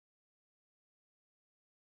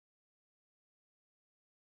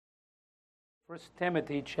First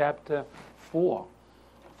Timothy chapter 4.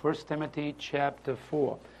 First Timothy chapter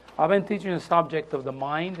 4. I've been teaching the subject of the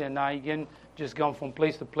mind, and I again just gone from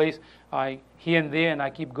place to place, here and there, and I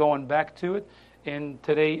keep going back to it. And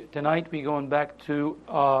tonight we're going back to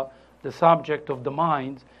the subject of the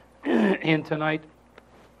mind. And tonight,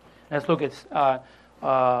 let's look at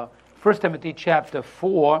First Timothy chapter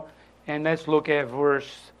 4, and let's look at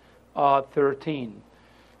verse 13.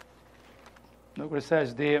 Look what it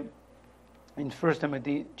says there. In 1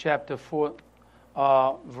 Timothy chapter 4,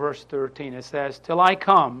 verse 13, it says, "Till I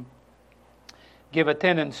come, give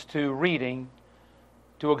attendance to reading,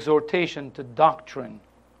 to exhortation, to doctrine."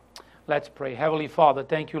 Let's pray. Heavenly Father,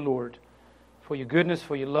 thank you, Lord, for your goodness,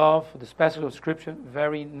 for your love, for this passage of Scripture.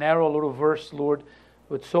 Very narrow little verse, Lord,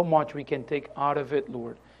 with so much we can take out of it,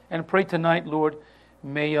 Lord. And pray tonight, Lord,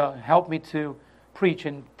 may help me to preach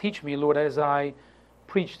and teach me, Lord, as I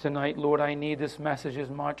preach tonight, Lord. I need this message as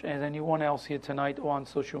much as anyone else here tonight or on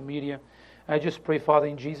social media. I just pray, Father,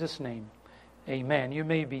 in Jesus' name. Amen. You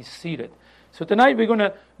may be seated. So tonight we're going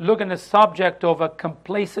to look at the subject of a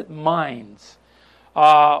complacent minds.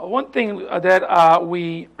 One thing that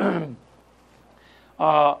we, in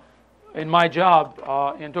my job,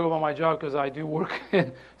 and talk about my job because I do work,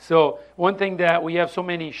 so one thing that we have so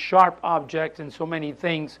many sharp objects and so many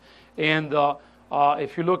things, and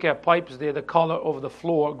if you look at pipes, they're the color of the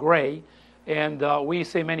floor, gray. And we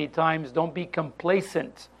say many times, don't be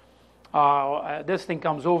complacent. This thing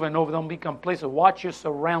comes over and over. Don't be complacent. Watch your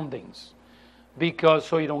surroundings, because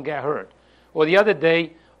so you don't get hurt. Well, the other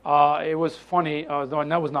day, it was funny. No,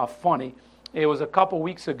 that was not funny. It was a couple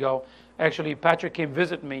weeks ago. Actually, Patrick came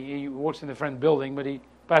visit me. He works in the front building, but he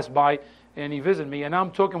passed by and he visited me. And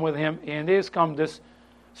I'm talking with him, and there's come this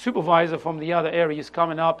supervisor from the other area. He's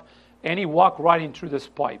coming up. And he walked right in through this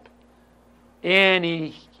pipe. And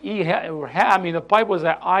the pipe was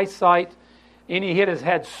at eyesight, and he hit his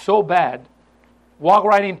head so bad, walked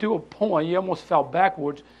right into a point. He almost fell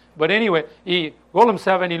backwards. But anyway, he rolled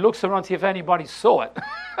himself, and he looks around to see if anybody saw it.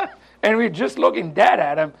 And we're just looking dead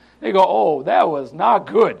at him. They go, "Oh, that was not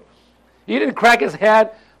good." He didn't crack his head,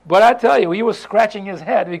 but I tell you, he was scratching his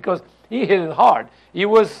head because he hit it hard.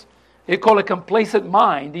 They call it complacent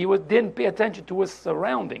mind. He didn't pay attention to his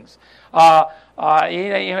surroundings.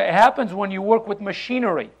 It happens when you work with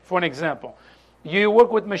machinery, for an example. You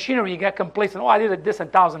work with machinery, you get complacent. "Oh, I did this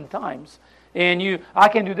 1,000 times. And I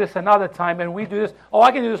can do this another time, and we do this. Oh,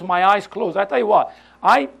 I can do this with my eyes closed." I tell you what,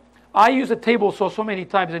 I use a table saw so many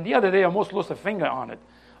times, and the other day I almost lost a finger on it.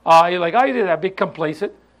 You're like, "Oh, you did that, big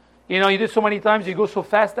complacent." You did so many times, you go so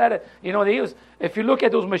fast at it. If you look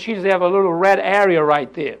at those machines, they have a little red area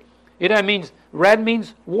right there. Red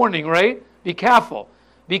means warning, right? Be careful.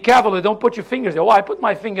 Be careful. Don't put your fingers there. "Oh, I put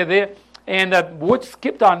my finger there, and that wood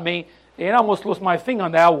skipped on me, and I almost lost my finger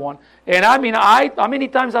on that one." And how many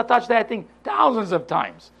times I touched that thing? Thousands of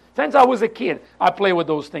times. Since I was a kid, I play with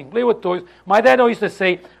those things. Play with toys. My dad always used to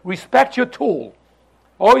say, "Respect your tool."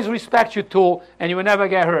 Always respect your tool, and you will never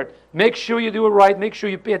get hurt. Make sure you do it right. Make sure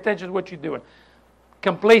you pay attention to what you're doing.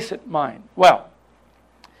 Complacent mind. Well,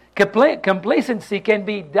 complacency can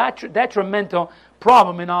be detrimental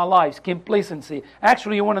problem in our lives. Complacency.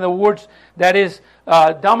 Actually, one of the words that is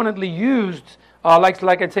dominantly used, like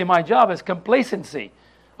I'd say my job, is complacency.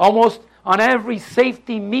 Almost on every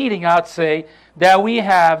safety meeting, I'd say, that we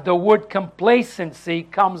have, the word complacency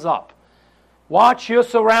comes up. Watch your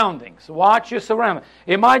surroundings. Watch your surroundings.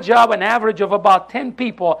 In my job, an average of about 10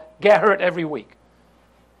 people get hurt every week.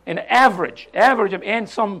 An average, and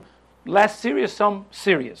some less serious, some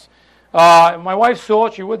serious. My wife saw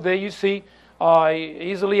it. She was there. You see,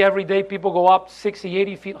 easily every day people go up 60,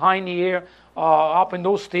 80 feet high in the air, up in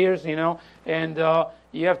those stairs, and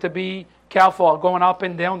you have to be careful going up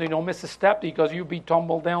and down. Don't miss a step because you'll be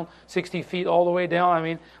tumbled down 60 feet all the way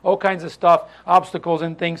down. All kinds of stuff, obstacles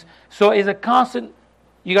and things. So it's a constant,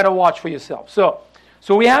 you got to watch for yourself. So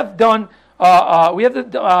we have done,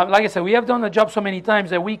 like I said, we have done the job so many times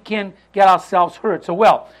that we can get ourselves hurt.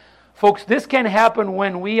 So, folks, this can happen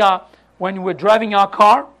when we're driving our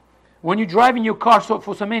car. When you're driving your car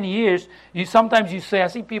for so many years, sometimes you say, I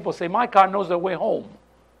see people say, "My car knows the way home."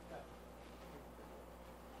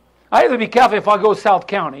 I have to be careful if I go South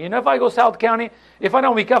County. If I go South County, if I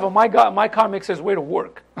don't be careful, my car makes its way to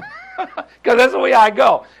work. Because that's the way I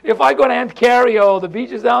go. If I go to Ontario or the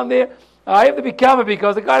beaches down there, I have to be careful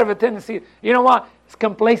because the car has a tendency, you know what? It's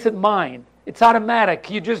complacent mind. It's automatic.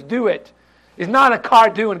 You just do it. It's not a car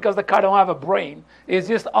doing because the car don't have a brain. It's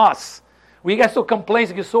just us. We get so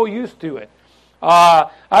complacent, get so used to it.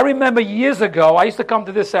 I remember years ago, I used to come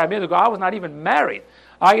to this side. Years ago, I was not even married.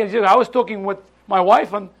 I was talking with my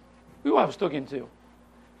wife, and who I was talking to?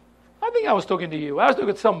 I think I was talking to you. I was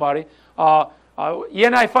talking to somebody.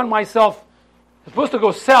 And I found myself supposed to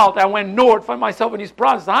go south. I went north, found myself in these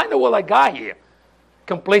provinces. I know what I got here.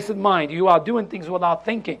 Complacent mind. You are doing things without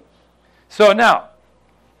thinking. So now,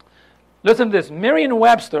 listen to this.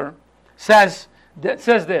 Merriam-Webster says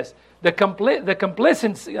this. The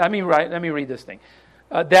complacency. Let me read this thing.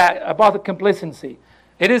 That about the complacency.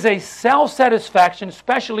 It is a self-satisfaction,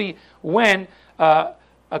 especially when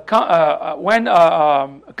accompanied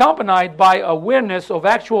by awareness of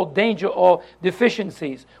actual danger or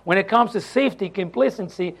deficiencies. When it comes to safety,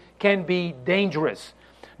 complacency can be dangerous.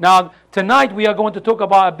 Now, tonight we are going to talk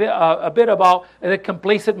about a bit about the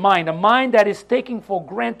complacent mind, a mind that is taking for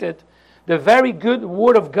granted the very good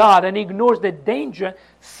Word of God and ignores the danger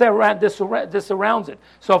that surrounds it.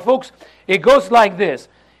 So, folks, it goes like this.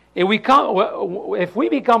 If we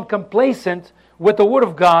become complacent with the Word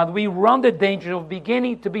of God, we run the danger of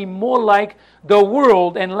beginning to be more like the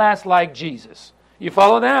world and less like Jesus. You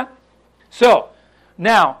follow that? So,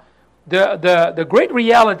 now, the great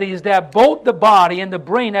reality is that both the body and the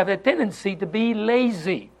brain have a tendency to be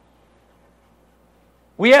lazy.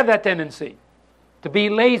 We have that tendency to be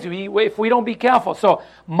lazy if we don't be careful. So,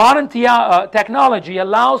 modern technology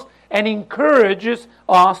allows and encourages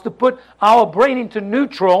us to put our brain into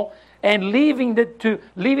neutral and leaving that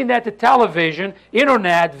to television,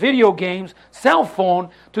 internet, video games, cell phone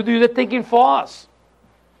to do the thinking for us.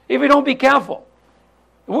 If we don't be careful.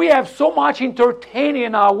 We have so much entertaining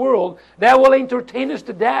in our world that will entertain us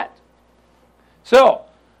to death. So,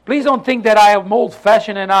 please don't think that I am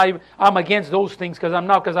old-fashioned and I'm against those things, because I'm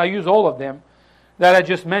not, because I use all of them that I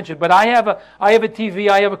just mentioned. But I have a TV,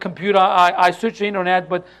 I have a computer, I search the internet,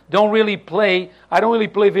 but I don't really play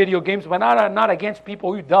video games, but not against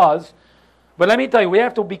people who does. But let me tell you, we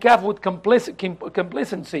have to be careful with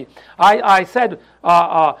complacency. I said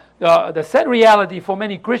the sad reality for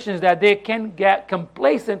many Christians that they can get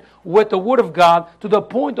complacent with the Word of God to the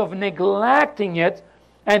point of neglecting it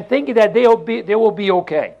and thinking that they will be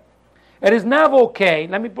okay. It is never okay,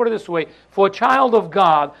 let me put it this way, for a child of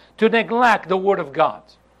God to neglect the Word of God.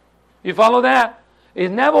 You follow that?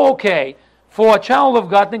 It's never okay for a child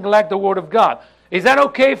of God to neglect the Word of God. Is that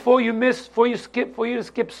okay for you to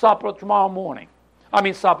skip supper tomorrow morning?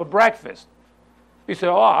 Breakfast. You say,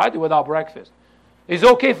 I do without breakfast. Is it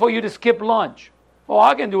okay for you to skip lunch?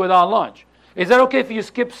 I can do without lunch. Is that okay for you to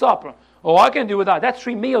skip supper? I can do without. That's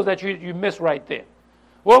 3 meals that you miss right there.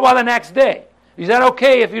 What about the next day? Is that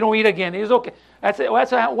okay if you don't eat again? It's okay. That's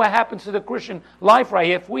what happens to the Christian life right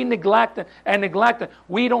here. If we neglect it,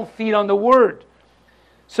 we don't feed on the Word.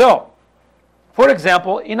 So, for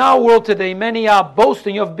example, in our world today, many are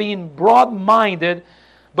boasting of being broad-minded,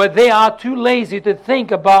 but they are too lazy to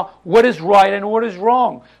think about what is right and what is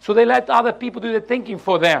wrong. So they let other people do the thinking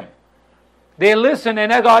for them. They listen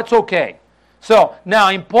and they go, it's okay. So, now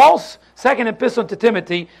in Paul's second epistle to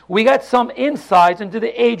Timothy, we got some insights into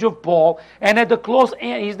the age of Paul, and at the close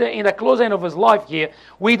end, he's in the close end of his life here.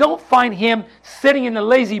 We don't find him sitting in the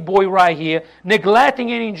lazy boy right here,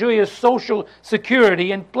 neglecting and enjoying his social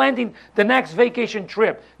security and planning the next vacation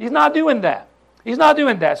trip. He's not doing that. He's not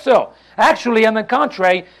doing that. So, actually, on the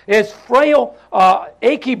contrary, his frail,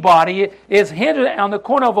 achy body is hindered on the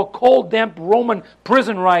corner of a cold, damp Roman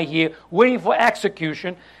prison right here, waiting for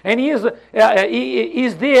execution. And he is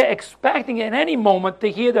there expecting at any moment to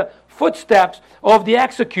hear the footsteps of the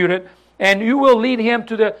executed, and you will lead him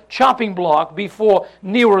to the chopping block before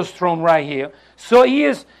Nero's throne right here. So he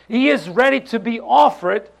is ready to be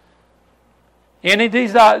offered. And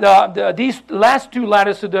these last 2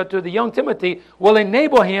 letters to the young Timothy will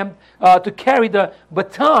enable him to carry the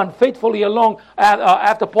baton faithfully along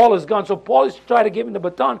after Paul is gone. So Paul is trying to give him the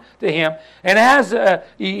baton to him. And as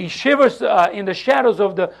he shivers in the shadows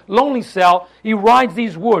of the lonely cell, he writes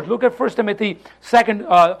these words. Look at 1 Timothy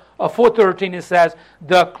 4:13. It says,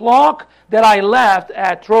 "The cloak that I left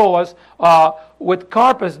at Troas with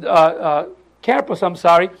Carpus,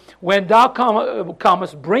 when thou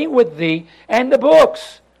comest, bring with thee and the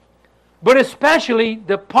books, but especially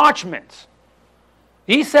the parchments."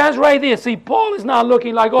 He says right there, see, Paul is not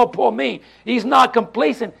looking like, oh, poor me. He's not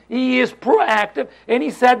complacent. He is proactive, and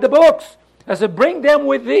he said the books. I said, bring them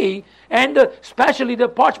with thee, and especially the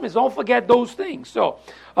parchments. Don't forget those things. So,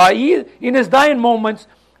 in his dying moments,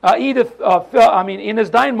 either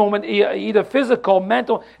physical,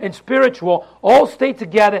 mental, and spiritual, all stay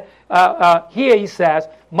together. Here he says,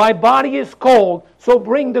 my body is cold, so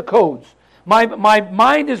bring the coats. My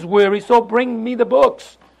mind is weary, so bring me the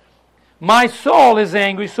books. My soul is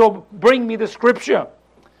angry, so bring me the scripture.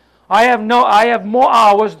 I have more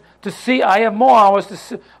hours to see. I have more hours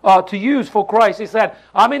to use for Christ. He said,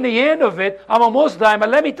 I'm in the end of it. I'm almost done. But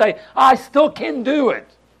let me tell you, I still can do it.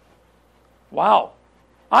 Wow.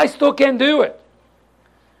 I still can do it.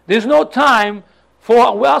 There's no time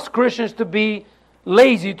for us Christians to be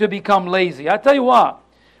lazy, to become lazy. I tell you what,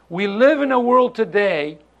 we live in a world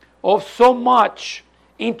today of so much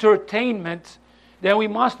entertainment that we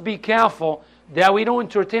must be careful that we don't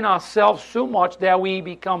entertain ourselves so much that we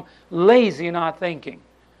become lazy in our thinking.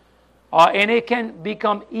 And it can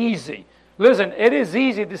become easy. Listen, it is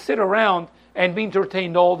easy to sit around and be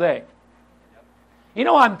entertained all day. You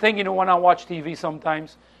know, I'm thinking when I watch TV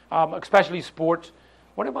sometimes, especially sports,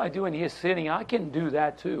 what am I doing here sitting? I can do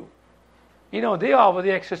that too. You know, they are over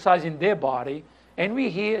there exercising their body, and we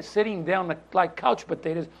here sitting down like couch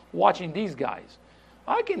potatoes watching these guys.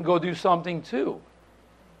 I can go do something too.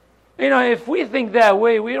 You know, if we think that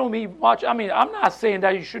way, we don't need much. I mean, I'm not saying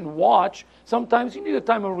that you shouldn't watch. Sometimes you need a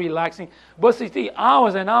time of relaxing. But see,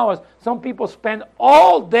 hours and hours, some people spend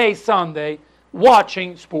all day Sunday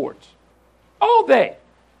watching sports. All day.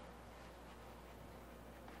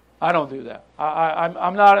 I don't do that.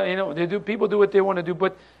 I'm not, you know, people do what they want to do.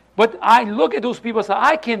 But I look at those people and say,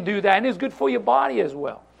 I can do that. And it's good for your body as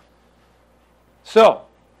well. So,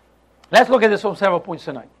 let's look at this from several points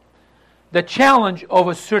tonight. The challenge of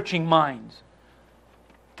a searching mind.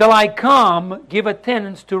 Till I come, give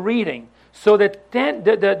attendance to reading. So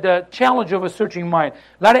the challenge of a searching mind.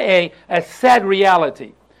 Letter A, a sad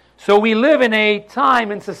reality. So we live in a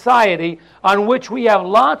time in society on which we have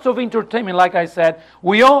lots of entertainment, like I said.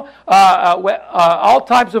 We all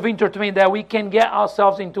types of entertainment that we can get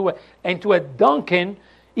ourselves into a Dunkin'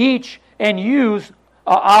 each and use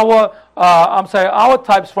our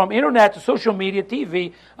types, from internet to social media,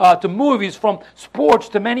 TV, to movies, from sports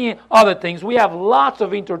to many other things. We have lots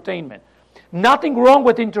of entertainment. Nothing wrong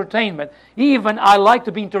with entertainment. Even I like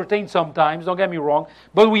to be entertained sometimes, don't get me wrong.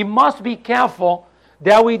 But we must be careful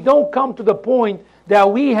that we don't come to the point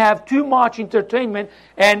that we have too much entertainment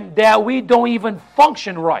and that we don't even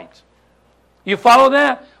function right. You follow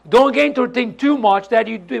that? Don't get entertained too much that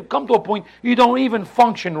you come to a point you don't even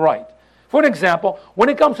function right. For example, when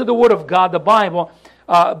it comes to the Word of God, the Bible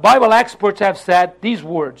experts have said these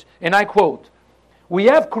words, and I quote, "We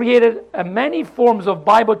have created many forms of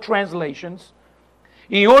Bible translations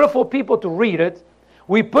in order for people to read it.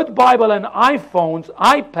 We put Bible on iPhones,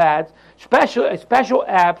 iPads, special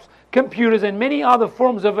apps, computers, and many other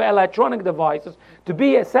forms of electronic devices to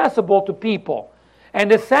be accessible to people. And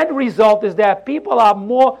the sad result is that people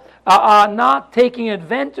are not taking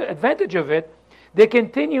advantage of it. They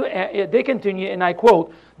continue, and I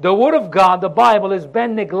quote, "The Word of God, the Bible, has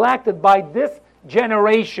been neglected by this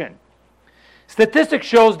generation." Statistics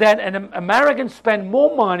shows that Americans spend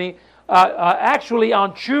more money actually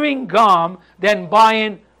on chewing gum than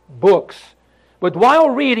buying books. But while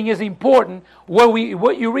reading is important,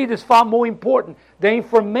 what you read is far more important. The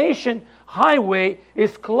information highway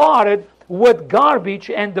is cluttered with garbage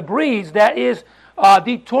and debris that is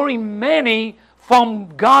detouring many from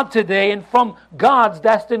God today and from God's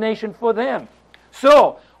destination for them.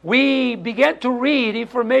 So, we begin to read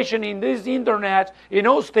information in this internet, in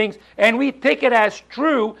those things, and we take it as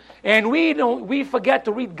true, and we forget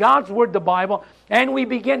to read God's Word, the Bible, and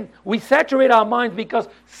we saturate our minds because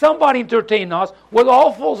somebody entertained us with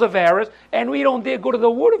all sorts of errors, and we don't dare go to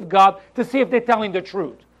the Word of God to see if they're telling the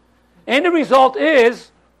truth. And the result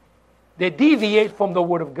is, they deviate from the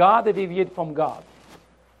Word of God, they deviate from God.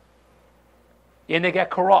 And they get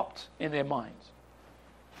corrupt in their minds.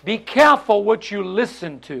 Be careful what you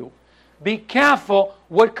listen to. Be careful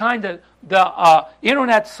what kind of the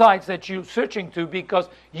internet sites that you're searching to, because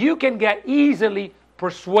you can get easily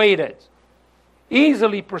persuaded.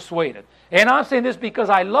 Easily persuaded. And I'm saying this because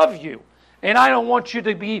I love you. And I don't want you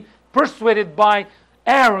to be persuaded by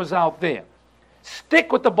errors out there.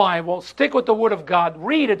 Stick with the Bible. Stick with the Word of God.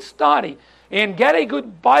 Read it. Study. And get a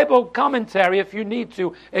good Bible commentary if you need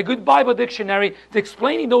to, a good Bible dictionary to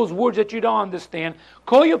explaining those words that you don't understand.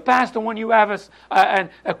 Call your pastor when you have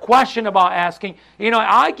a question about asking. You know,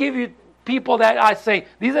 I give you people that I say,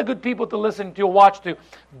 these are good people to listen to or watch to.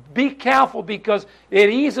 Be careful because it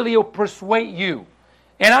easily will persuade you.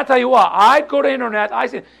 And I tell you what, I go to the internet, I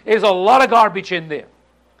say, there's a lot of garbage in there.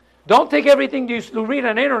 Don't take everything you read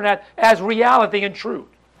on the internet as reality and truth.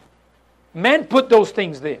 Men put those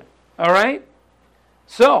things there. All right?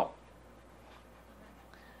 So,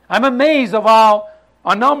 I'm amazed of how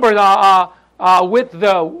a number with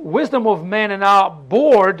the wisdom of men and how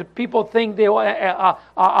bored people think they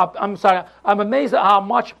I'm amazed at how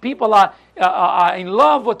much people are in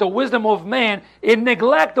love with the wisdom of man and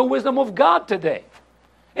neglect the wisdom of God today.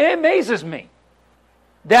 It amazes me.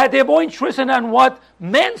 that they're more interested in what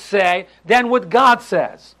men say than what God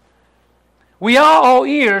says. We are all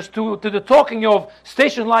ears to the talking of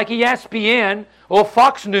stations like ESPN or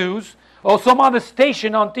Fox News or some other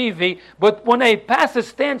station on TV, but when a pastor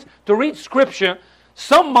stands to read Scripture,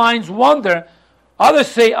 some minds wonder, others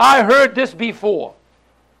say, I heard this before.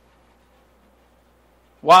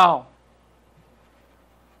 Wow.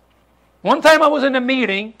 One time I was in a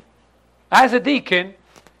meeting as a deacon,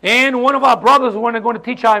 and one of our brothers was going to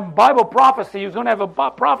teach our Bible prophecy. He was going to have a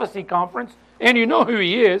prophecy conference, and you know who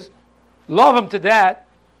he is. Love him to that.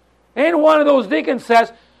 And one of those deacons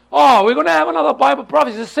says, oh, we're going to have another Bible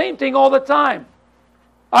prophecy. It's the same thing all the time.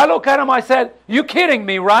 I look at him, I said, you kidding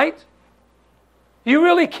me, right? You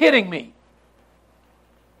really kidding me?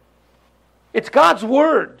 It's God's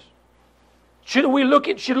Word. Should look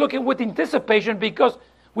at with anticipation, because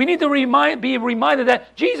we need to be reminded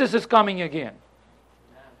that Jesus is coming again.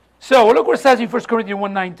 So look what it says in 1 Corinthians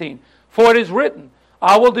 1:19. For it is written,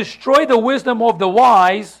 I will destroy the wisdom of the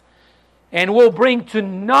wise and will bring to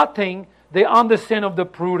nothing the understanding of the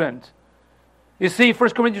prudent. You see,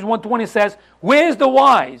 1 Corinthians 1:20 says, where is the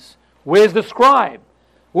wise? Where is the scribe?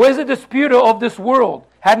 Where is the disputer of this world?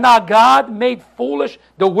 Had not God made foolish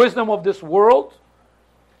the wisdom of this world?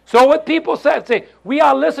 So what people say, we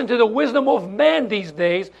are listening to the wisdom of man these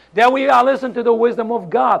days, that we are listening to the wisdom of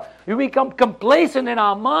God. We become complacent in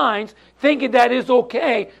our minds, thinking that is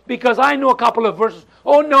okay, because I know a couple of verses.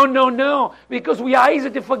 Oh, no, because we are easy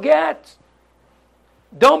to forget.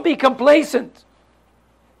 Don't be complacent.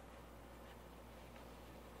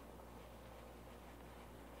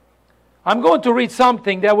 I'm going to read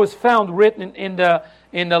something that was found written in a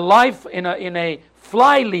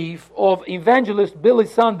flyleaf of evangelist Billy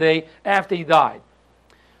Sunday after he died.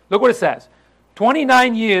 Look what it says.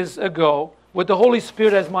 29 years ago, with the Holy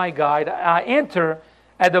Spirit as my guide, I enter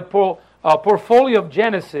at the portfolio of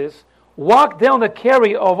Genesis, walk down the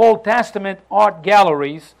carry of Old Testament art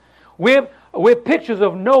galleries with pictures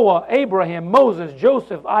of Noah, Abraham, Moses,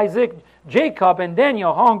 Joseph, Isaac, Jacob, and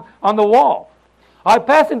Daniel hung on the wall. I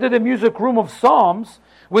pass into the music room of Psalms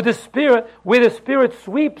where the Spirit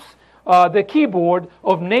sweeps the keyboard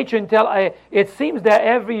of nature until it seems that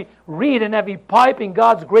every reed and every pipe in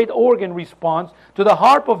God's great organ responds to the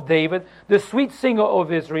harp of David, the sweet singer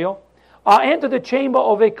of Israel. I enter the chamber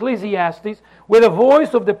of Ecclesiastes, where the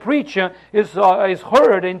voice of the preacher is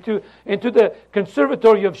heard into the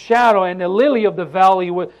conservatory of shadow and the lily of the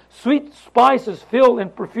valley, where sweet spices fill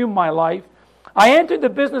and perfume my life. I enter the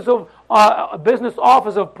business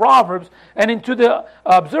office of Proverbs and into the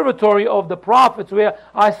observatory of the prophets, where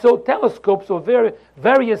I saw telescopes of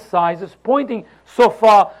various sizes, pointing so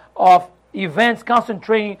far of events,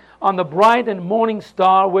 concentrating on the bright and morning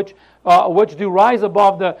star, which do rise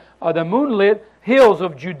above the moonlit hills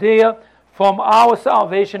of Judea from our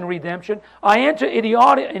salvation and redemption. I enter in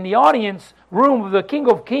the audience room of the King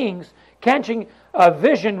of Kings, catching a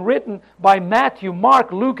vision written by Matthew,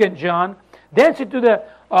 Mark, Luke, and John. Then into the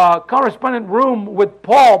correspondent room with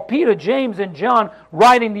Paul, Peter, James, and John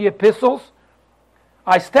writing the epistles.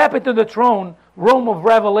 I step into the throne room of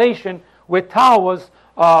Revelation with towers,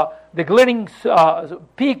 the glittering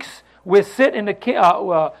peaks where sits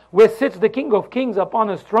the King of Kings upon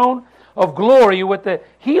his throne of glory, with the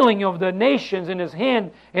healing of the nations in his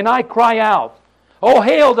hand. And I cry out, oh,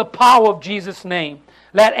 hail the power of Jesus' name.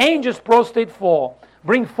 Let angels prostrate fall.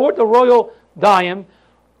 Bring forth the royal diadem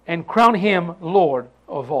and crown him Lord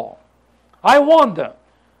of all. I wonder,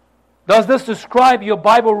 does this describe your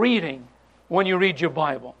Bible reading when you read your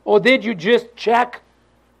Bible? Or did you just check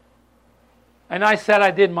and I said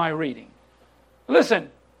I did my reading? Listen,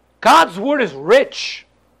 God's Word is rich,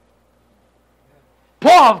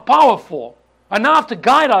 powerful, enough to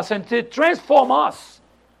guide us and to transform us.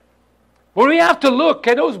 But we have to look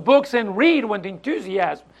at those books and read with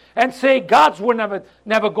enthusiasm and say, God's Word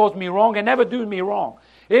never goes me wrong and never do me wrong.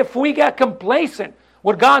 If we get complacent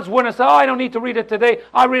with God's Word and say, oh, I don't need to read it today,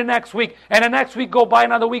 I'll read it next week, and the next week go by,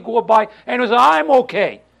 another week go by, and we say, I'm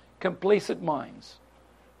okay. Complacent minds.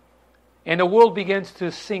 And the world begins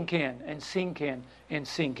to sink in and sink in and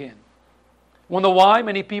sink in. Wonder why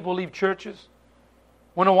many people leave churches?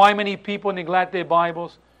 Wonder why many people neglect their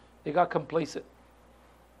Bibles? They got complacent.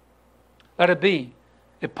 Let it be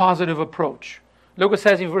a positive approach. Look what it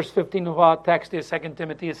says in verse 15 of our text here, 2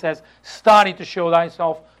 Timothy. It says, study to show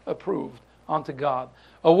thyself approved unto God.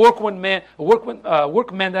 A workman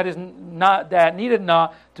that needed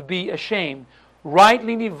not to be ashamed,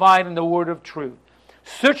 rightly dividing the word of truth,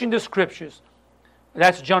 searching the Scriptures.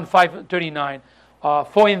 That's John 5:39.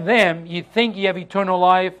 For in them ye think ye have eternal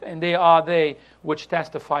life, and they are they which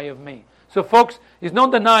testify of me. So folks, there's no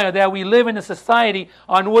denial that we live in a society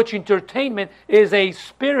on which entertainment is a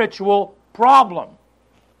spiritual problem.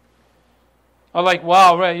 I'm like,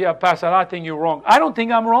 wow, right, yeah, Pastor, I think you're wrong. I don't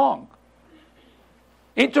think I'm wrong.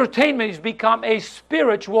 Entertainment has become a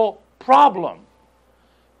spiritual problem.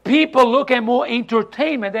 People look at more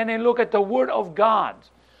entertainment than they look at the Word of God.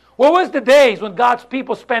 What was the days when God's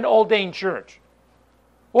people spent all day in church?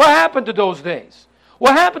 What happened to those days?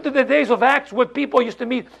 What happened to the days of Acts where people used to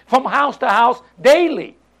meet from house to house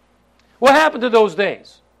daily? What happened to those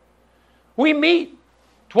days? We meet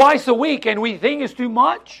twice a week and we think it's too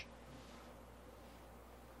much.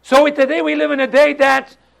 So today we live in a day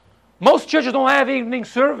that most churches don't have evening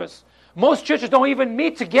service. Most churches don't even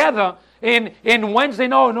meet together in Wednesday,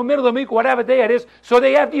 no, in the middle of the week, whatever day it is. So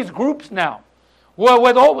they have these groups now. Well,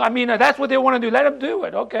 that's what they want to do. Let them do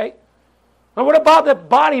it, okay. But what about the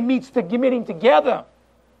body meeting together?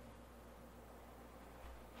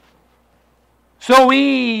 So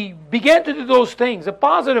we began to do those things. A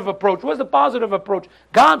positive approach. What's the positive approach?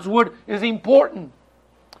 God's Word is important.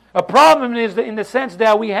 A problem is in the sense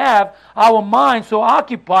that we have our mind so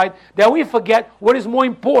occupied that we forget what is more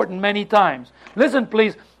important many times. Listen,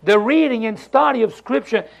 please. The reading and study of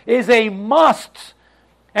Scripture is a must,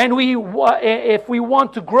 and if we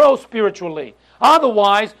want to grow spiritually.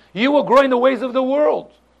 Otherwise, you will grow in the ways of the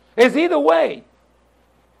world. It's either way.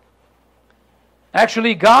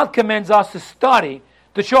 Actually, God commands us to study,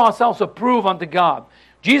 to show ourselves approved unto God.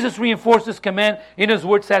 Jesus reinforced this command in His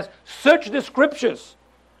Word, says, search the Scriptures.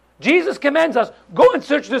 Jesus commands us, go and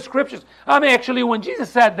search the Scriptures. Actually, when Jesus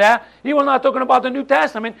said that, He was not talking about the New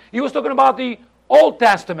Testament. He was talking about the Old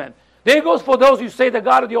Testament. There goes for those who say the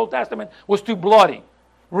God of the Old Testament was too bloody.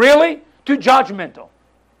 Really? Too judgmental.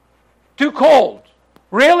 Too cold.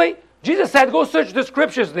 Really? Jesus said, go search the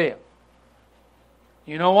Scriptures there.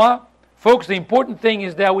 You know what? Folks, the important thing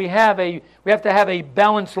is that we have to have a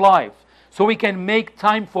balanced life so we can make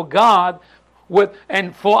time for God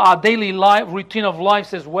and for our daily life, routine of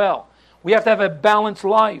lives as well. We have to have a balanced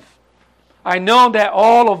life. I know that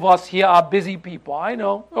all of us here are busy people. I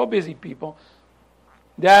know, we're busy people.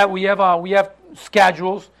 That we have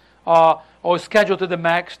schedules or scheduled to the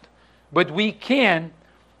max, but we can't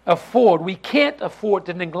afford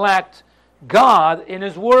to neglect God in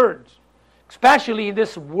His words. Especially in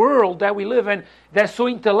this world that we live in that's so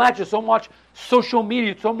intellectual, so much social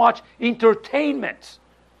media, so much entertainment.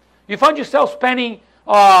 You find yourself spending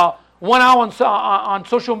 1 hour on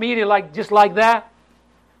social media just like that,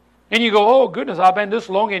 and you go, oh goodness, I've been this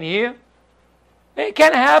long in here. It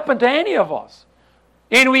can't happen to any of us.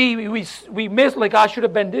 And we miss, like, I should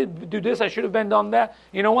have been do this, I should have been done that.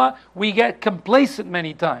 You know what? We get complacent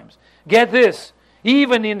many times. Get this.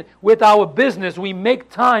 Even with our business, we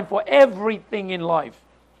make time for everything in life.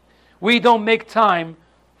 We don't make time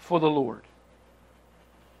for the Lord.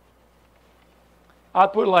 I'll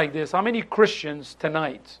put it like this. How many Christians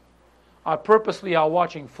tonight are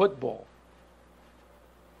watching football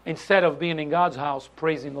instead of being in God's house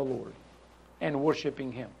praising the Lord and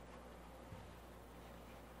worshiping Him?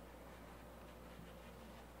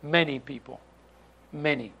 Many people.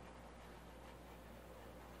 Many.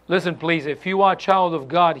 Listen, please, if you are a child of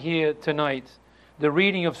God here tonight, the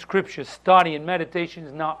reading of Scripture, study, and meditation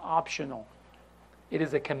is not optional. It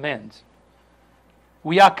is a command.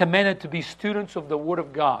 We are commanded to be students of the Word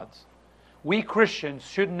of God. We Christians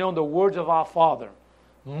should know the words of our Father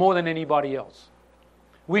more than anybody else.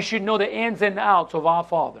 We should know the ins and outs of our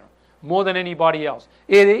Father more than anybody else.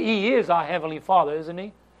 He is our Heavenly Father, isn't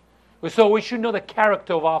He? So we should know the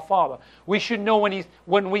character of our Father. We should know when He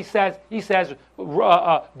says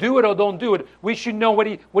do it or don't do it. We should know what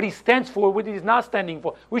He stands for, what He's not standing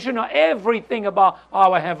for. We should know everything about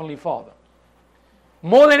our Heavenly Father.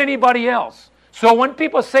 More than anybody else. So when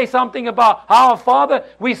people say something about our Father,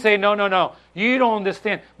 we say, no, you don't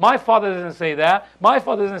understand. My Father doesn't say that. My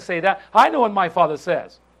Father doesn't say that. I know what my Father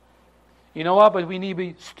says. You know what? But we need to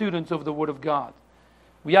be students of the Word of God.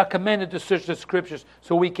 We are commanded to search the Scriptures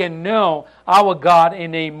so we can know our God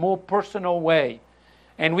in a more personal way.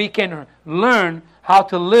 And we can learn how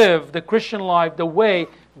to live the Christian life the way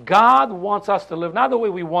God wants us to live. Not the way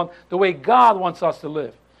we want, the way God wants us to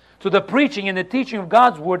live. So the preaching and the teaching of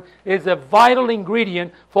God's Word is a vital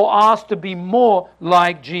ingredient for us to be more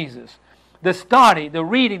like Jesus. The study, the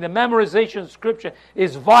reading, the memorization of Scripture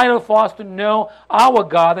is vital for us to know our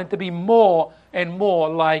God and to be more and more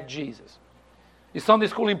like Jesus. Is Sunday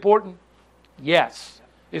school important? Yes.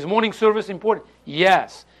 Is morning service important?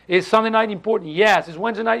 Yes. Is Sunday night important? Yes. Is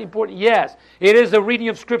Wednesday night important? Yes. Is the reading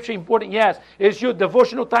of Scripture important? Yes. Is your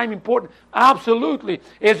devotional time important? Absolutely.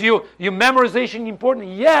 Is your memorization important?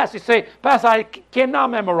 Yes. You say, Pastor, I cannot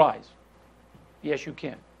memorize. Yes, you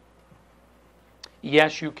can.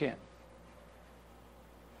 Yes, you can.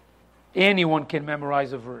 Anyone can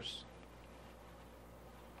memorize a verse.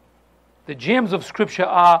 The gems of Scripture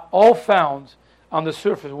are all found on the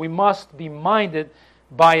surface. We must be minded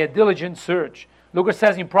by a diligent search. Look what it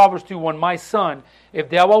says in Proverbs 2:1, my son, if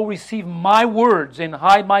thou wilt receive my words and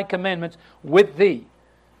hide my commandments with thee.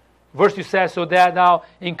 Verse 2 says, so that thou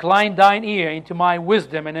incline thine ear into my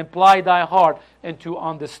wisdom and apply thy heart into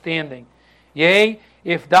understanding. Yea,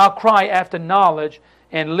 if thou cry after knowledge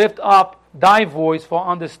and lift up thy voice for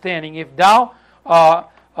understanding, if thou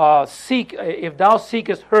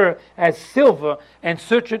seekest her as silver and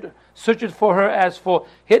searchest for her as for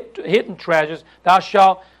hidden treasures,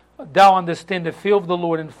 thou understand the fear of the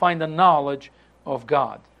Lord and find the knowledge of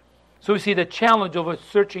God. So we see the challenge of a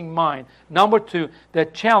searching mind. Number 2, the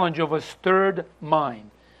challenge of a stirred mind.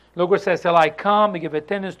 Look what it says, till I come and give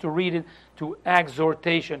attendance to read it, to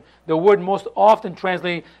exhortation. The word most often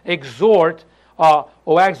translated exhort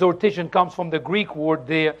or exhortation comes from the Greek word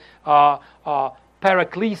there,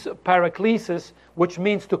 paraklesis, which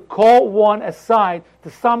means to call one aside,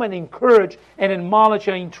 to summon, encourage, and admonish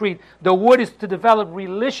and entreat. The word is to develop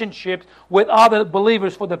relationships with other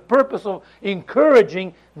believers for the purpose of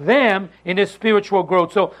encouraging them in their spiritual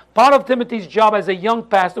growth. So part of Timothy's job as a young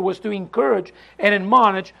pastor was to encourage and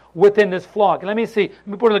admonish within this flock. Let me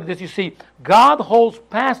put it like this. You see, God holds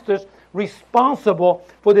pastors responsible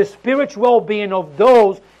for the spiritual well-being of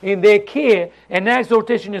those in their care, and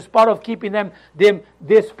exhortation is part of keeping them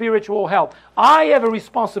their spiritual health. I have a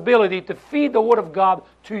responsibility to feed the Word of God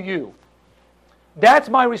to you. That's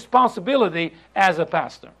my responsibility as a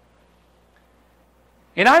pastor.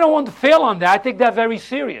 And I don't want to fail on that. I take that very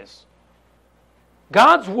serious.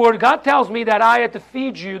 God's Word, God tells me that I have to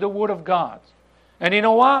feed you the Word of God. And you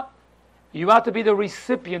know what? You have to be the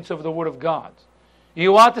recipients of the Word of God.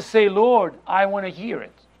 You ought to say, Lord, I want to hear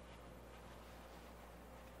it.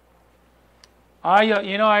 I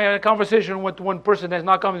had a conversation with one person that's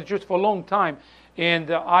not coming to church for a long time, and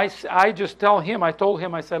I told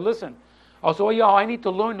him, I said, listen, I need to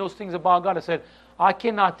learn those things about God. I said, I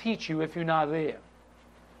cannot teach you if you're not there.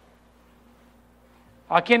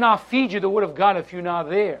 I cannot feed you the Word of God if you're not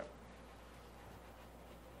there.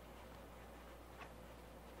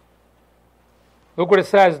 Look what it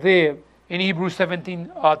says there. In Hebrews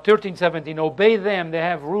 13:17, obey them that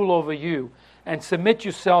have rule over you, and submit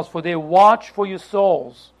yourselves, for they watch for your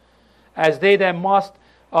souls, as they that must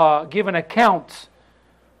give an account,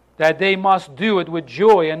 that they must do it with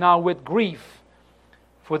joy and not with grief,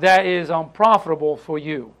 for that is unprofitable for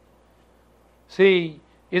you. See,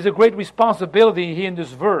 it's a great responsibility here in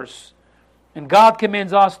this verse, and God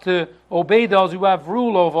commands us to obey those who have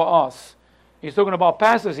rule over us. He's talking about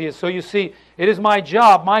pastors here. So you see, it is my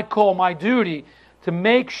job, my call, my duty to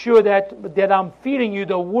make sure that I'm feeding you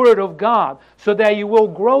the Word of God so that you will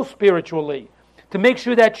grow spiritually. To make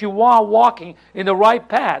sure that you are walking in the right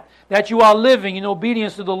path, that you are living in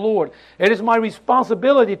obedience to the Lord. It is my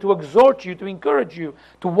responsibility to exhort you, to encourage you,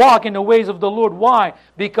 to walk in the ways of the Lord. Why?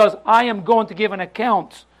 Because I am going to give an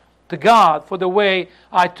account to God for the way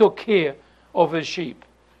I took care of His sheep.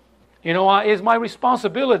 It is my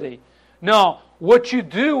responsibility. Now, what you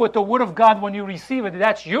do with the Word of God when you receive it,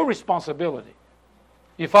 that's your responsibility.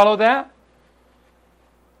 You follow that?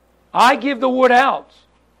 I give the Word out.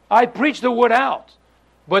 I preach the Word out.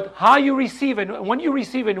 But how you receive it, when you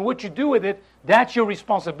receive it and what you do with it, that's your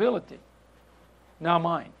responsibility. Not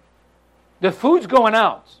mine. The food's going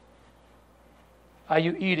out. Are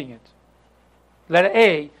you eating it? Letter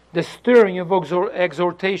A, the stirring of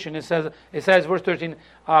exhortation. It says, verse 13,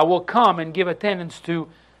 I will come and give attendance to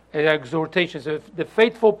exhortations. So the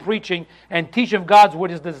faithful preaching and teaching of God's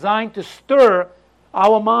Word is designed to stir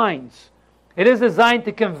our minds. It is designed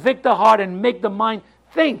to convict the heart and make the mind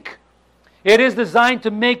think. It is designed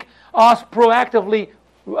to make us proactively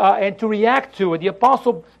and to react to it. The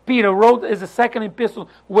Apostle Peter wrote his second epistle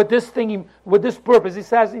with this purpose. He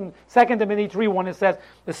says in 2 Timothy 3:1, it says,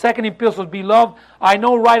 the second epistle, beloved, I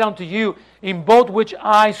know right unto you, in both which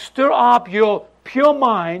I stir up your pure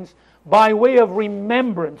minds by way of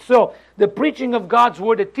remembrance. So the preaching of God's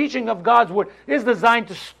Word, the teaching of God's Word is designed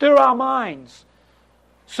to stir our minds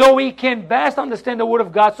so we can best understand the Word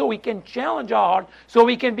of God, so we can challenge our heart, so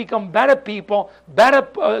we can become better people, better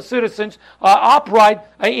citizens, upright,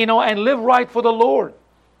 and live right for the Lord.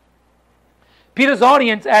 Peter's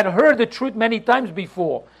audience had heard the truth many times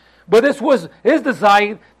before, but this was his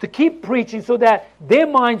desire to keep preaching so that their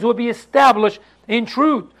minds will be established in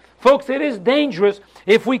truth. Folks, it is dangerous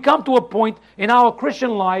if we come to a point in our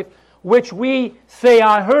Christian life which we say,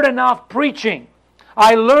 I heard enough preaching.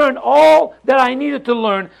 I learned all that I needed to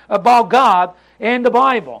learn about God, and the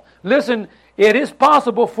Bible. Listen, it is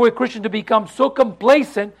possible for a Christian to become so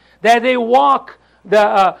complacent that they walk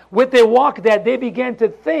with their walk that they begin to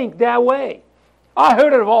think that way. I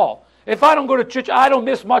heard it all. If I don't go to church, I don't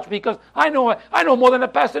miss much because I know more than the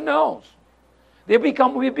pastor knows. We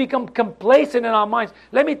become complacent in our minds.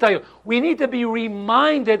 Let me tell you, we need to be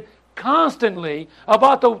reminded constantly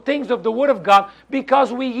about the things of the Word of God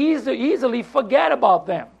because we easily forget about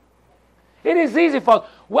them. It is easy for us.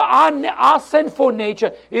 Well, our sinful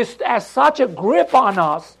nature has such a grip on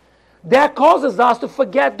us that causes us to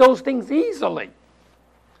forget those things easily.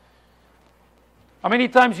 How many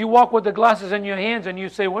times you walk with the glasses in your hands and you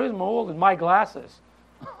say, what is more than my glasses?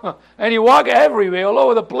 And you walk everywhere, all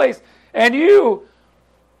over the place, and you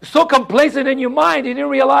so complacent in your mind, you didn't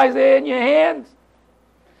realize they're in your hands.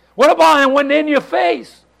 What about when they're in your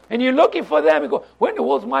face? And you're looking for them, you go, where in the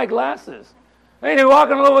world's my glasses? And you're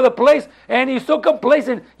walking all over the place, and you're so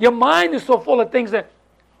complacent, your mind is so full of things that,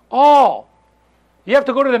 you have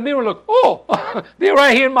to go to the mirror and look, they're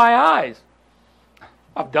right here in my eyes.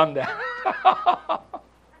 I've done that.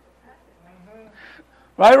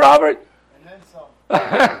 Right, Robert? And then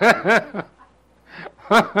some.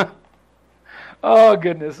 Oh,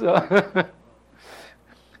 goodness. So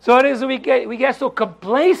it is we get so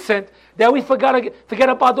complacent that we forget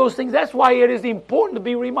about those things. That's why it is important to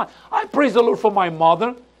be reminded. I praise the Lord for my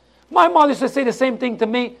mother. My mother used to say the same thing to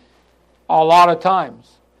me a lot of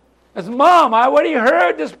times. As Mom, I already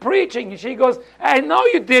heard this preaching. And she goes, I know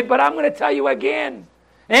you did, but I'm going to tell you again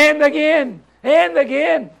and again and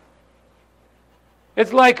again.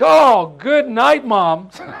 It's like, oh, good night, Mom.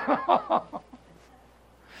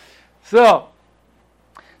 So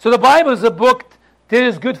the Bible is a book that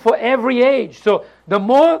is good for every age. So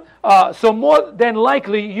more than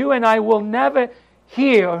likely, you and I will never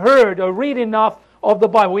heard, or read enough of the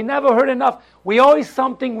Bible. We never heard enough. We always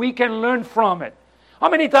something we can learn from it. How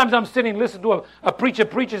many times I'm sitting listening to a preacher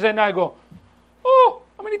preaches and I go,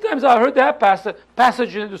 how many times I heard that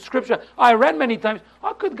passage in the Scripture? I read many times.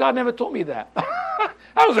 How could God never told me that?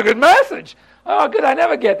 That was a good message. Oh, good, I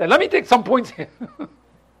never get that. Let me take some points here.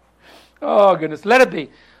 Oh, goodness, let it be.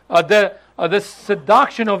 The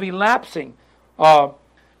seduction of elapsing.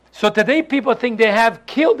 So today people think they have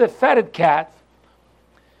killed the fatted cat,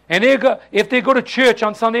 and if they go to church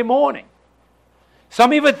on Sunday morning.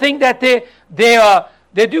 Some even think that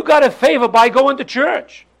they do God a favor by going to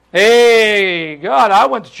church. Hey, God, I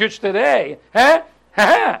went to church today. Huh?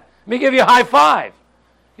 Let me give you a high five.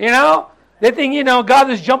 You know? They think, God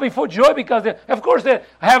is jumping for joy because, of course, the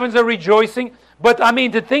heavens are rejoicing. But,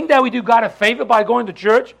 to think that we do God a favor by going to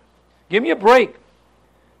church, give me a break.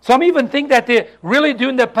 Some even think that they're really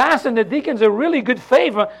doing the pastor and the deacons a really good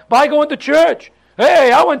favor by going to church.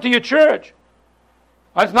 Hey, I went to your church.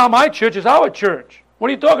 It's not my church, it's our church. What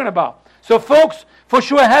are you talking about? So, folks, for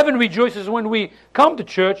sure heaven rejoices when we come to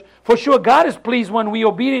church. For sure God is pleased when we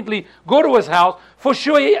obediently go to His house. For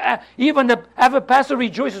sure even the pastor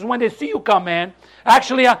rejoices when they see you come in.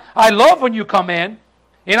 Actually, I love when you come in.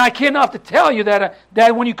 And I cannot tell you that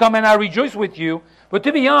when you come in, I rejoice with you. But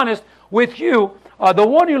to be honest, with you, the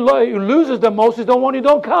one who loses the most is the one who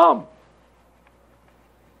don't come.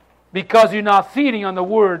 Because you're not feeding on the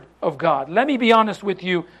Word of God. Let me be honest with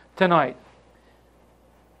you tonight.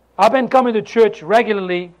 I've been coming to church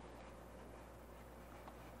regularly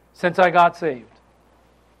since I got saved.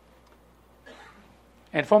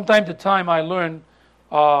 And from time to time I learn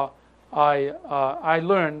that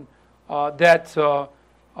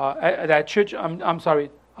church.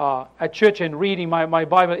 At church and reading my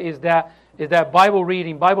Bible is that Bible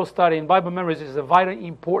reading, Bible study, and Bible memories is vitally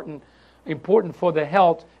important for the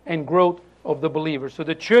health and growth of the believer. So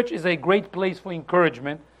the church is a great place for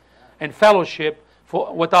encouragement and fellowship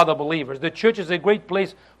with other believers. The church is a great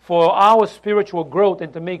place for our spiritual growth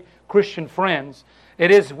and to make Christian friends.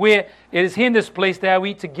 It is here in this place that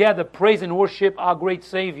we together praise and worship our great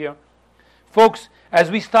Savior. Folks, as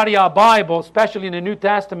we study our Bible, especially in the New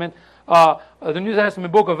Testament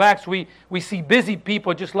book of Acts, we see busy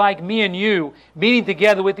people just like me and you meeting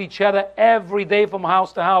together with each other every day from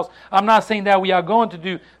house to house. I'm not saying that we are going to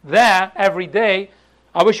do that every day.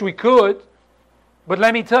 I wish we could. But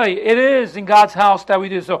let me tell you, it is in God's house that we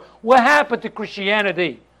do so. What happened to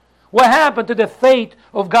Christianity? What happened to the faith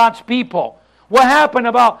of God's people? What happened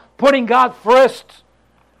about putting God first?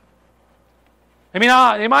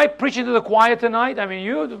 Am I preaching to the choir tonight?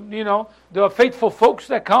 There are faithful folks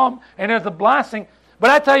that come, and there's a blessing.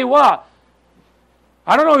 But I tell you what,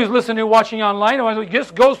 I don't know who's listening, watching online, or it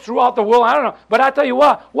just goes throughout the world, I don't know. But I tell you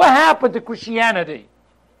what happened to Christianity?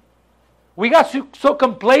 We got so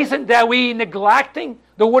complacent that we neglecting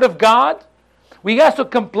the Word of God. We got so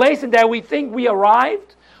complacent that we think we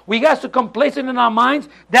arrived. We got so complacent in our minds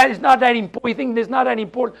that it's not that important. We think it's not that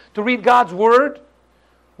important to read God's Word.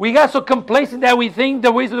 We got so complacent that we think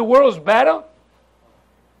the ways of the world is better.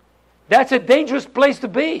 That's a dangerous place to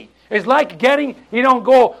be. It's like getting,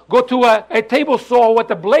 go to a table saw with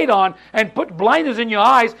a blade on and put blinders in your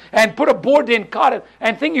eyes and put a board in, cut it,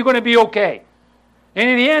 and think you're going to be okay. And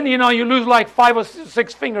in the end, you lose like 5 or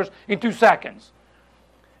 6 fingers in 2 seconds.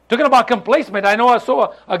 Talking about complacement, I know I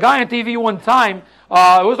saw a guy on TV one time.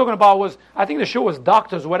 I was talking about I think the show was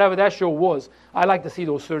Doctors, whatever that show was. I like to see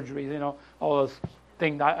those surgeries, all those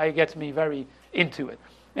things. It gets me very into it.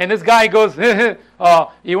 And this guy goes,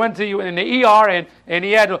 he went to in the ER and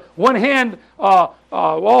he had one hand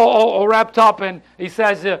all wrapped up, and he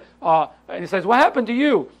says, "What happened to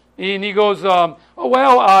you?" And he goes, I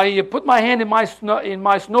put my hand in my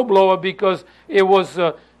snowblower because it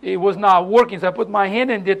was not working, so I put my hand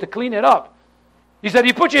in there to clean it up. He said,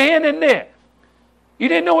 "You put your hand in there. You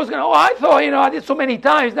didn't know it was going to." "Oh, I thought, I did so many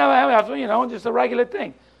times. Now I have, just a regular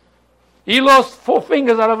thing." He lost 4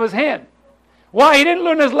 fingers out of his hand. Why? He didn't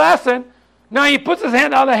learn his lesson. Now he puts his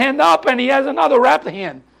other hand up and he has another wrapped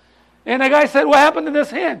hand. And the guy said, "What happened to this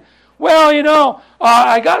hand?" "Well,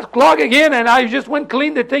 I got clogged again and I just went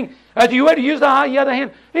clean the thing." "You had to use the other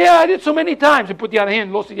hand?" "Yeah, I did so many times." He put the other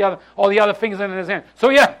hand, lost all the other fingers in his hand.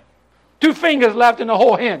 So yeah, 2 fingers left in the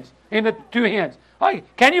whole hands, in the 2 hands.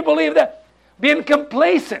 Can you believe that? Being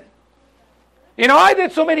complacent. I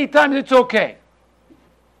did so many times, it's okay.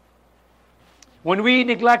 When we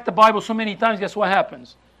neglect the Bible so many times, guess what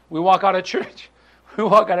happens? We walk out of church. We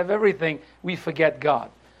walk out of everything. We forget God.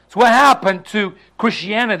 So what happened to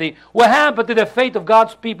Christianity? What happened to the faith of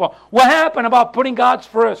God's people? What happened about putting God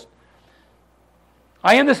first?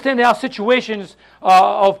 I understand there are situations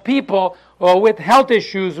of people with health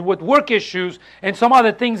issues, with work issues, and some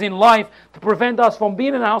other things in life to prevent us from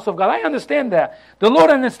being in the house of God. I understand that. The Lord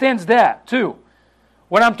understands that too.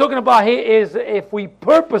 What I'm talking about here is if we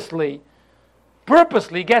purposely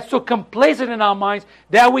get so complacent in our minds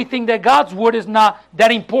that we think that God's Word is not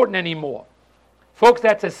that important anymore. Folks,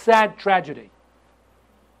 that's a sad tragedy.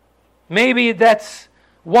 Maybe that's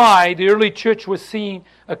why the early church was seeing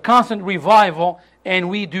a constant revival and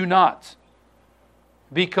we do not.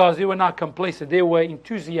 Because they were not complacent. They were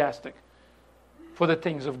enthusiastic for the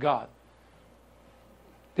things of God.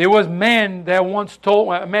 There was a man that once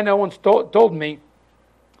told me,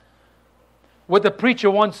 what the preacher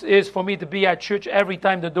wants is for me to be at church every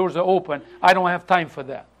time the doors are open. I don't have time for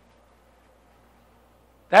that.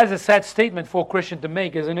 That is a sad statement for a Christian to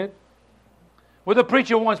make, isn't it? What the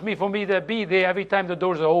preacher wants me for me to be there every time the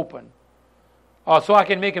doors are open. So I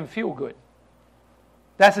can make him feel good.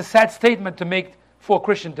 That's a sad statement to make for a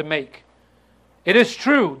Christian to make. It is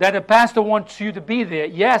true that the pastor wants you to be there.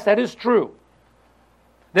 Yes, that is true.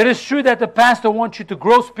 That is true that the pastor wants you to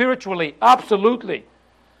grow spiritually. Absolutely.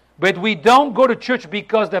 But we don't go to church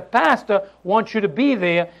because the pastor wants you to be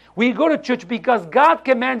there. We go to church because God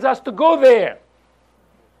commands us to go there.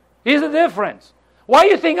 Here's the difference. Why do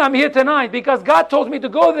you think I'm here tonight? Because God told me to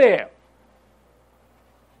go there.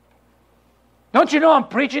 Don't you know I'm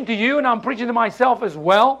preaching to you and I'm preaching to myself as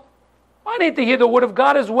well? I need to hear the Word of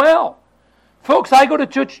God as well. Folks, I go to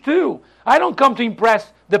church too. I don't come to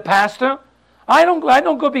impress the pastor. I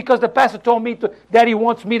don't go because the pastor told me that he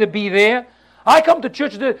wants me to be there. I come to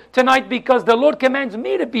church tonight because the Lord commands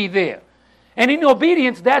me to be there. And in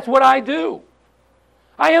obedience, that's what I do.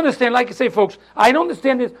 I understand, like I say, folks, I don't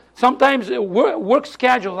understand this. Sometimes work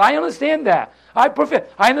schedules, I understand that. I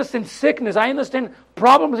understand sickness. I understand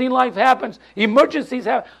problems in life happens. Emergencies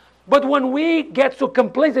happen. But when we get so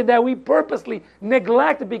complacent that we purposely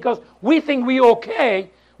neglect it because we think we're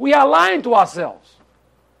okay, we are lying to ourselves.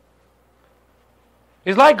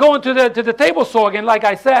 It's like going to the table saw again, like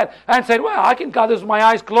I said, and said, "Well, I can cut this with my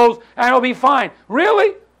eyes closed and it'll be fine."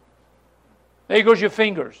 Really? There goes your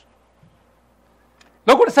fingers.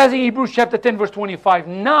 Look what it says in Hebrews chapter 10, verse 25.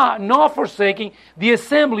 Not forsaking the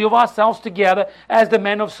assembly of ourselves together as the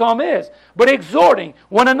man of some is, but exhorting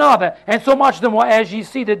one another, and so much the more as ye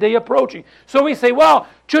see the day approaching. So we say, well,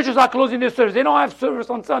 churches are closing their service. They don't have service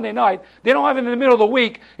on Sunday night. They don't have it in the middle of the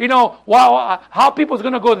week. How people's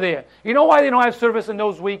going to go there? You know why they don't have service in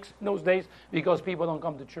those weeks, in those days? Because people don't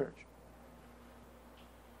come to church.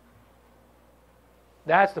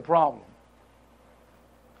 That's the problem.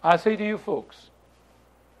 I say to you folks,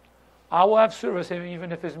 I will have service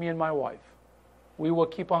even if it's me and my wife. We will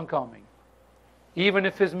keep on coming. Even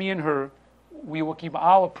if it's me and her,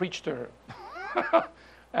 I will preach to her.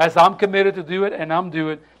 As I'm committed to do it, and I'm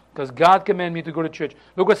doing it, because God commanded me to go to church.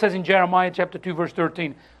 Look what it says in Jeremiah chapter 2, verse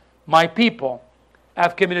 13. My people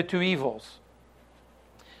have committed 2 evils.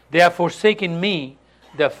 They have forsaken me,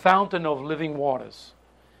 the fountain of living waters,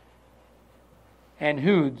 and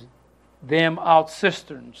hewed them out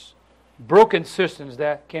cisterns, broken cisterns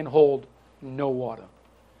that can hold no water.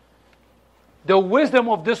 The wisdom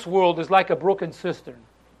of this world is like a broken cistern.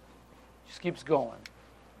 It just keeps going.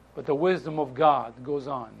 But the wisdom of God goes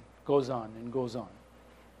on, and goes on.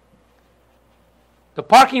 The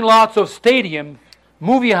parking lots of stadiums,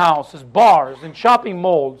 movie houses, bars, and shopping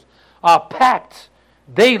malls are packed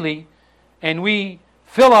daily, and we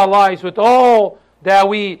fill our lives with all that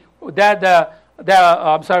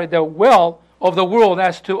the wealth of the world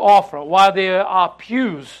has to offer, while there are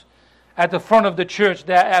pews at the front of the church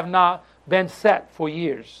that have not been set for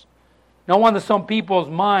years. No wonder some people's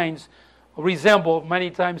minds resemble many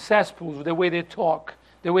times cesspools, the way they talk,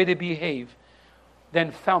 the way they behave,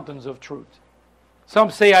 than fountains of truth.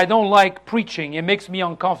 Some say, I don't like preaching, it makes me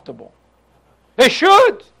uncomfortable. It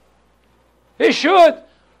should. It should.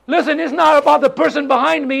 Listen, it's not about the person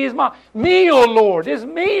behind me, it's me, oh Lord. It's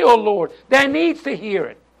me, oh Lord, that needs to hear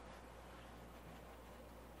it.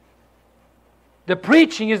 The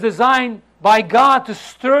preaching is designed by God to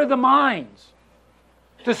stir the minds,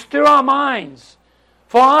 to stir our minds,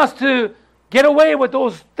 for us to get away with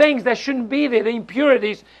those things that shouldn't be there, the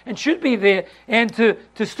impurities, and should be there, and to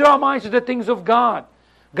stir our minds to the things of God.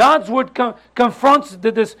 God's word confronts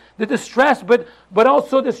the distress, but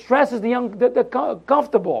also distresses the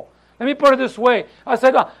comfortable. Let me put it this way. I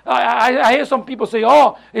said, I hear some people say,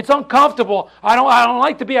 "Oh, it's uncomfortable. I don't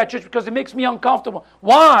like to be at church because it makes me uncomfortable."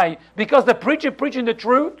 Why? Because the preacher preaching the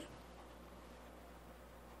truth.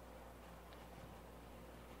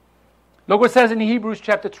 Look what it says in Hebrews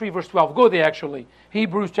chapter 3, verse 12. Go there, actually.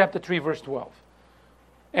 Hebrews chapter 3, verse 12.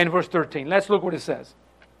 And verse 13. Let's look what it says.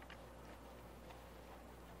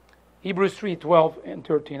 Hebrews 3, 12 and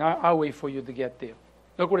 13. I'll wait for you to get there.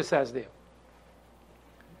 Look what it says there.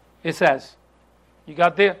 It says, you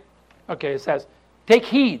got there? Okay, it says, take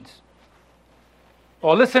heed.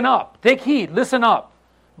 Or listen up. Take heed, listen up,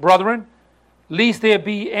 brethren, lest there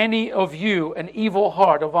be any of you an evil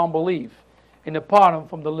heart of unbelief, and depart him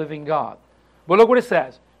from the living God. But look what it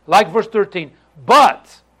says. Like verse 13.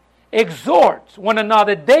 But exhort one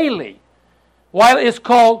another daily, while it is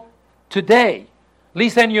called today,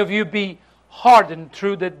 lest any of you be hardened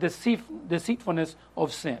through the deceitfulness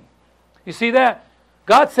of sin. You see that?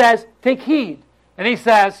 God says, take heed. And He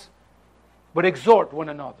says, but exhort one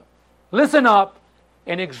another. Listen up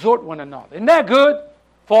and exhort one another. Isn't that good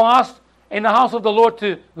for us in the house of the Lord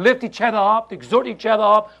to lift each other up, to exhort each other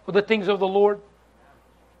up for the things of the Lord?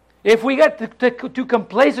 If we get too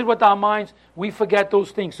complacent with our minds, we forget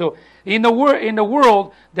those things. So in the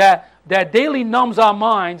world that daily numbs our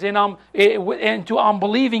minds into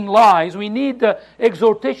unbelieving lies, we need the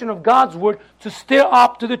exhortation of God's word to stir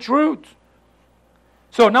up to the truth.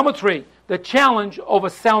 So number 3, the challenge of a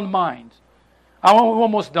sound mind. I'm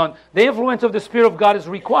almost done. The influence of the Spirit of God is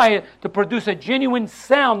required to produce a genuine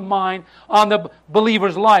sound mind on the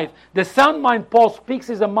believer's life. The sound mind Paul speaks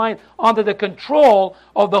is a mind under the control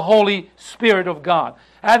of the Holy Spirit of God.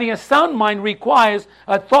 Having a sound mind requires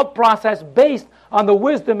a thought process based on the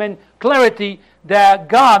wisdom and clarity that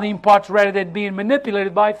God imparts rather than being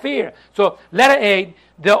manipulated by fear. So letter A,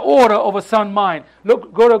 the order of a sound mind.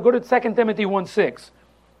 Look, go to 2 Timothy 1:6.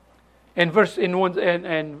 In verse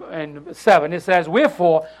 7, it says,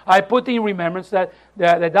 wherefore I put thee in remembrance that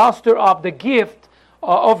thou stir up the gift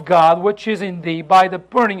of God which is in thee by the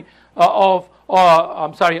burning of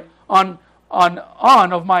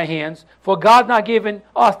my hands. For God not given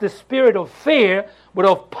us the spirit of fear, but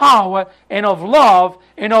of power and of love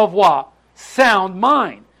and of what? Sound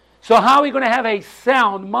mind. So how are we going to have a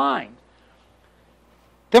sound mind?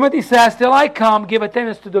 Timothy says, till I come, give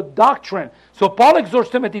attendance to the doctrine. So Paul exhorts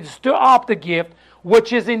Timothy to stir up the gift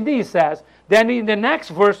which is in thee, he says. Then in the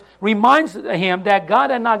next verse, reminds him that God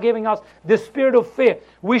is not giving us the spirit of fear.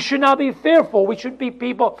 We should not be fearful. We should be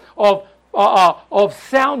people of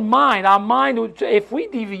sound mind. Our mind, if we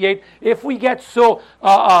deviate, if we get so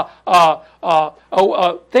put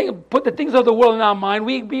the things of the world in our mind,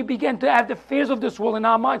 we begin to have the fears of this world in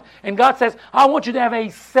our mind. And God says, I want you to have a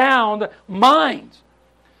sound mind.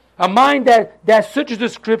 A mind that searches the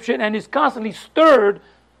Scripture and is constantly stirred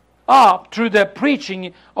up through the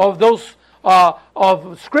preaching of those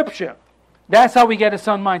of Scripture. That's how we get a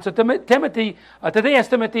sound mind. So Timothy, today as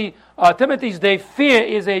Timothy's day, fear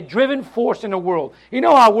is a driven force in the world. You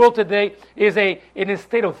know, our world today is in a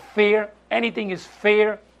state of fear. Anything is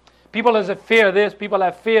fear. People have fear of this, people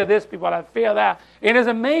have fear of this, people have fear of that. It is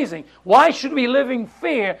amazing. Why should we live in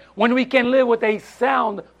fear when we can live with a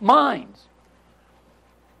sound mind?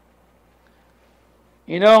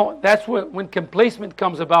 You know, that's when complacement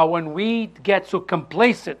comes about, when we get so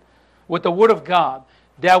complacent with the Word of God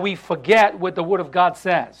that we forget what the Word of God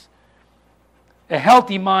says. A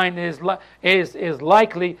healthy mind is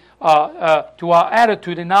likely to our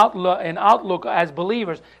attitude and outlook as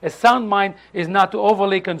believers. A sound mind is not too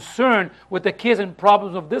overly concerned with the cares and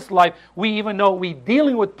problems of this life. We even know we're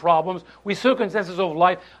dealing with problems, with circumstances of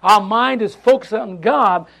life. Our mind is focused on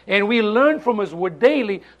God, and we learn from His Word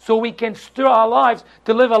daily so we can stir our lives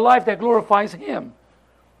to live a life that glorifies Him.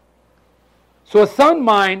 So a sound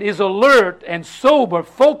mind is alert and sober,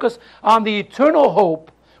 focused on the eternal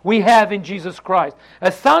hope we have in Jesus Christ.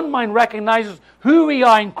 A sound mind recognizes who we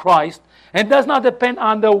are in Christ and does not depend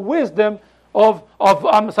on the wisdom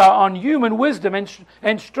on human wisdom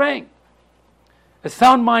and strength. A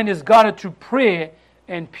sound mind is guarded through prayer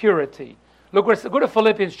and purity. Go to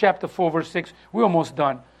Philippians chapter 4, verse 6. We're almost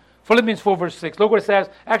done. Philippians 4, verse 6. Look what it says.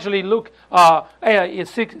 Actually, look,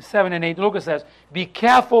 6, 7, and 8. Look what it says. Be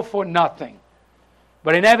careful for nothing,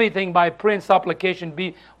 but in everything, by prayer and supplication,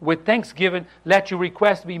 be with thanksgiving, let your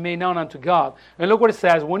requests be made known unto God. And look what it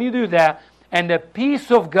says. When you do that, and the peace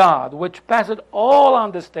of God, which passeth all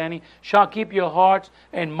understanding, shall keep your hearts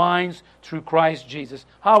and minds through Christ Jesus.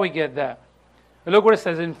 How we get that? And look what it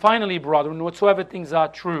says. And finally, brethren, whatsoever things are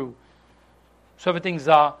true, whatsoever things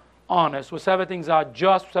are honest, whatsoever things are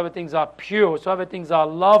just, whatsoever things are pure, whatsoever things are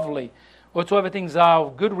lovely, whatsoever things are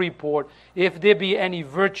of good report, if there be any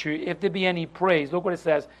virtue, if there be any praise, look what it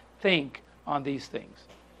says, think on these things.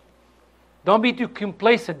 Don't be too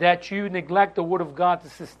complacent that you neglect the Word of God to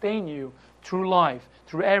sustain you through life,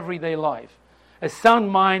 through everyday life. A sound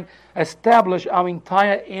mind establishes our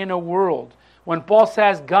entire inner world. When Paul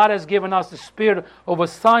says God has given us the spirit of a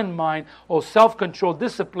sound mind, or self-control,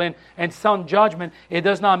 discipline, and sound judgment, it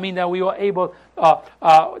does not mean that we are able,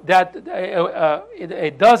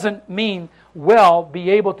 it doesn't mean, be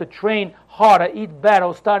able to train harder, eat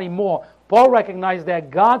better, study more. Paul recognized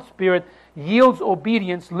that God's Spirit yields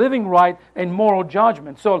obedience, living right, and moral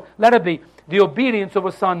judgment. So let it be the obedience of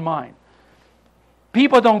a sound mind.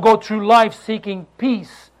 People don't go through life seeking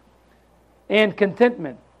peace and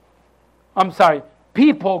contentment.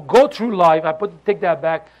 People go through life, take that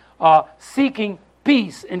back, seeking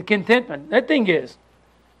peace and contentment. The thing is,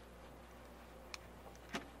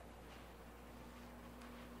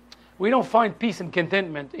 we don't find peace and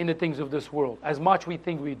contentment in the things of this world as much we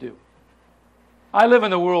think we do. I live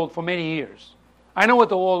in the world for many years. I know what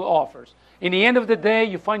the world offers. In the end of the day,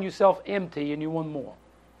 you find yourself empty and you want more.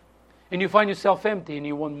 And you find yourself empty and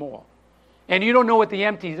you want more. And you don't know what the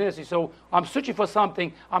empty is. So I'm searching for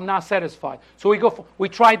something, I'm not satisfied. So we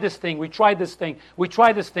try this thing, we try this thing, we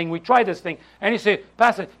try this thing, we try this thing. And you say,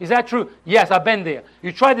 Pastor, is that true? Yes, I've been there.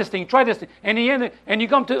 You try this thing, you try this thing. And in the end, and you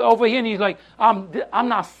come to over here and you're like, I'm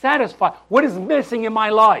not satisfied. What is missing in my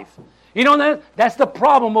life? You know, that's the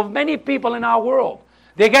problem of many people in our world.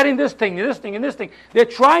 They're getting this thing, and this thing, and this thing. They're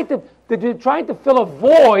trying to fill a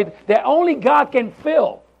void that only God can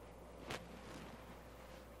fill.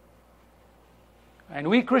 And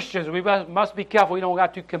we Christians, we must be careful we don't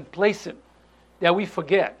get too complacent, that we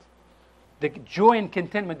forget the joy and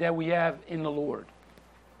contentment that we have in the Lord.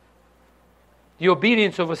 The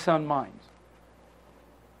obedience of a sound mind.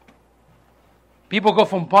 People go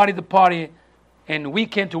from party to party and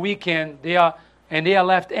weekend to weekend, they are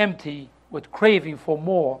left empty with craving for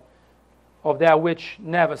more of that which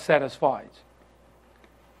never satisfies.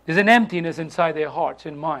 There's an emptiness inside their hearts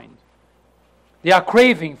and minds. They are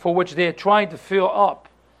craving for which they are trying to fill up,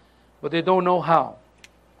 but they don't know how.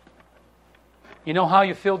 You know how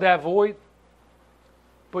you fill that void?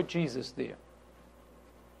 Put Jesus there.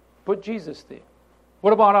 Put Jesus there.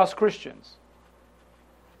 What about us Christians?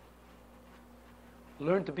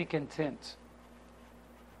 Learn to be content.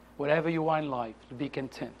 Whatever you are in life, to be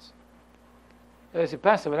content. I say,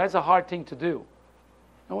 Pastor, but that's a hard thing to do.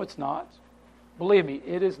 No, it's not. Believe me,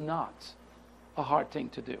 it is not a hard thing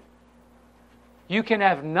to do. You can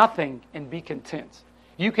have nothing and be content.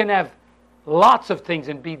 You can have lots of things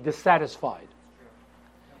and be dissatisfied.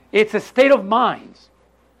 It's a state of mind.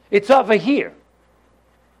 It's over here.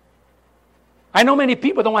 I know many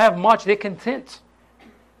people don't have much, they're content.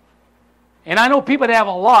 And I know people that have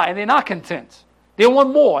a lot and they're not content. They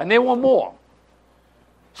want more and they want more.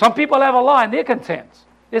 Some people have a lot and they're content.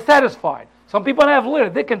 They're satisfied. Some people have little,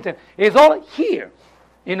 they're content. It's all here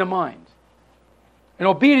in the mind. An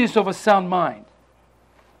obedience of a sound mind.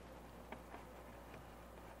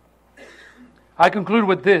 I conclude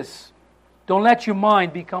with this. Don't let your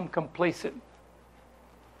mind become complacent.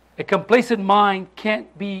 A complacent mind can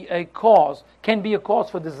be a cause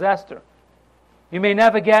for disaster. You may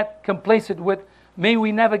never get complacent with May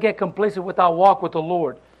we never get complacent with our walk with the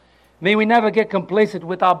Lord. May we never get complacent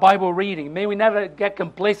with our Bible reading. May we never get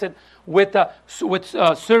complacent with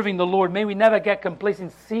serving the Lord. May we never get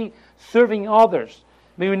complacent serving others.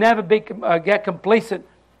 May we never get complacent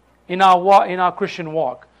in our Christian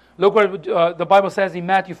walk. Look what the Bible says in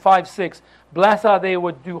Matthew 5:6. Blessed are they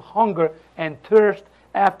who do hunger and thirst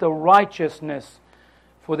after righteousness,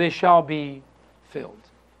 for they shall be filled.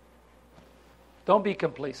 Don't be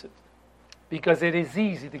complacent, because it is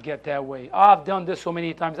easy to get that way. I've done this so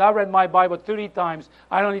many times. I read my Bible 30 times.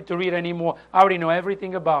 I don't need to read anymore. I already know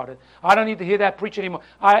everything about it. I don't need to hear that preach anymore.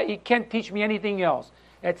 It can't teach me anything else.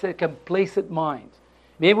 It's a complacent mind.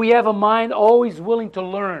 Maybe we have a mind always willing to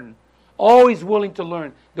learn. Always willing to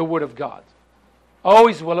learn the Word of God.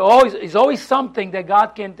 Always willing. It's always something that God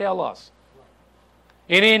can tell us.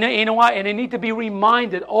 And they need to be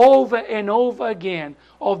reminded over and over again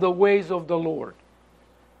of the ways of the Lord.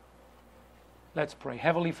 Let's pray.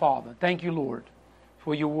 Heavenly Father, thank you, Lord,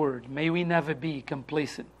 for your word. May we never be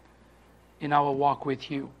complacent in our walk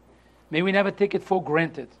with you. May we never take it for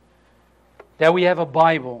granted that we have a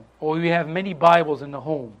Bible or we have many Bibles in the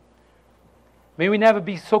home. May we never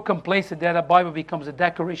be so complacent that a Bible becomes a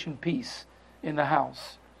decoration piece in the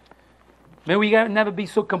house. May we never be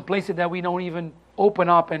so complacent that we don't even open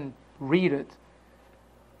up and read it.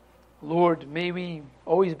 Lord, may we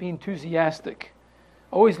always be enthusiastic,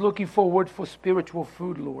 always looking forward for spiritual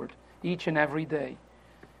food, Lord, each and every day.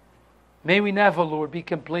 May we never, Lord, be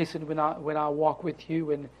complacent when I walk with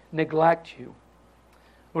you and neglect you.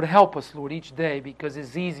 Lord, help us, Lord, each day, because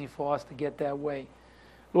it's easy for us to get that way.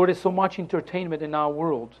 Lord, there's so much entertainment in our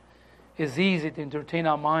world. It's easy to entertain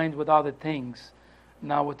our mind with other things,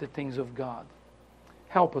 not with the things of God.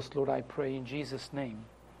 Help us, Lord, I pray, in Jesus' name.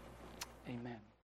 Amen.